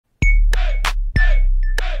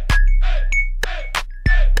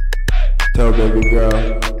Told baby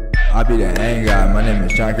girl, I be the hang guy. My name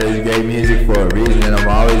is Sean Crazy. Great music for a reason, and I'm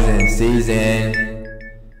always in season.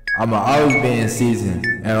 I'ma always be in season,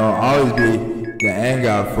 and I'll always be the hang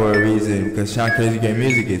guy for a reason. Cause Sean Crazy Great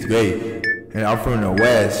music is great, and I'm from the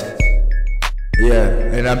West. Yeah,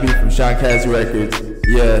 and I be from Sean Cats Records.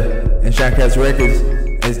 Yeah, and Sean Cats Records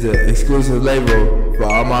is the exclusive label for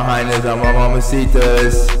all my highness, all my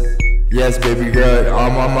mamacitas. Yes, baby girl, all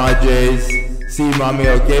my madres. See, mommy,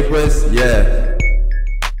 okay, pues? Yeah.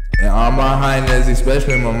 And all my highness,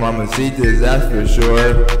 especially my mamacitas, that's for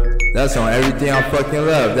sure. That's on everything I fucking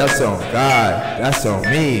love. That's on God. That's on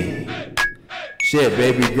me. Shit,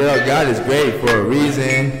 baby girl, God is great for a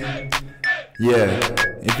reason. Yeah.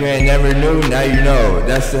 If you ain't never knew, now you know.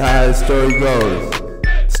 That's how the story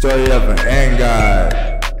goes. Story of an end God.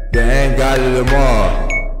 The end God of them all.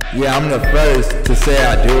 Yeah, I'm the first to say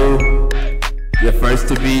I do. The first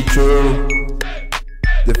to be true.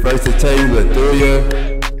 The first to tell you look through you.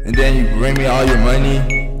 And then you bring me all your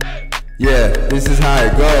money. Yeah, this is how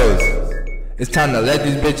it goes. It's time to let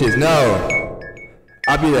these bitches know.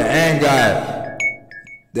 I be the end God.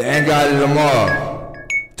 The end God of them all.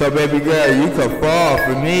 Told baby girl, you could fall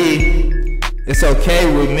for me. It's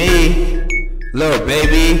okay with me, little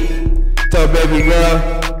baby. Told baby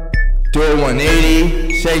girl, do it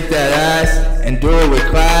 180, shake that ass, and do it with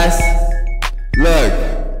class.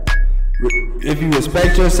 Look, if you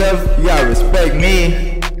respect yourself, you gotta respect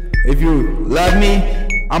me. If you love me,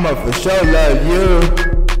 I'ma for sure love you.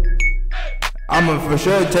 I'ma for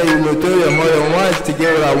sure tell you look through you more than once to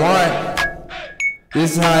get what I want.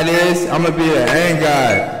 This is how it is. I'ma be the end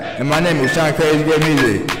guy. And my name is Sean Crazy Great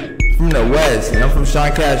Music. From the West, and I'm from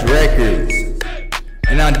Sean Cats Records.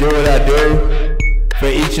 And I do what I do for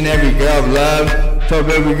each and every girl of love. Told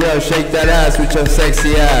baby girl, shake that ass with your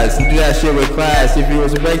sexy ass and do that shit with class. If you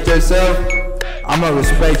respect yourself, I'ma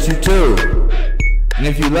respect you too. And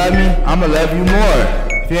if you love me, I'ma love you more.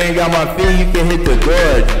 If you ain't got my fee, you can hit the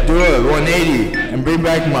door, do it 180, and bring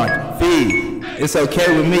back my fee. It's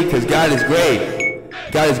okay with me, cause God is great.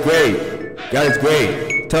 God is great. God is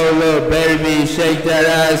great. Told little baby, shake that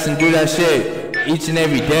ass and do that shit each and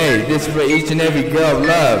every day. This is for each and every girl of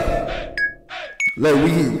love. Look, we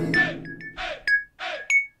can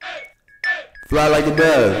fly like a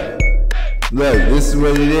dove. Look, this is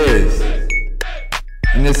what it is.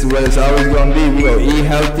 And this is what it's always gonna be. We gonna eat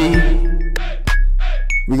healthy.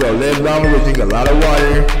 We gonna live long. We gonna drink a lot of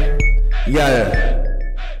water. You gotta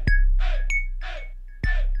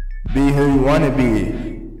be who you wanna be.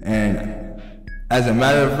 And as a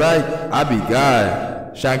matter of fact, I be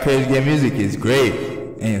God. Sean Crazy Great Music is great.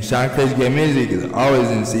 And Sean Crazy Great Music is always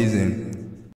in season.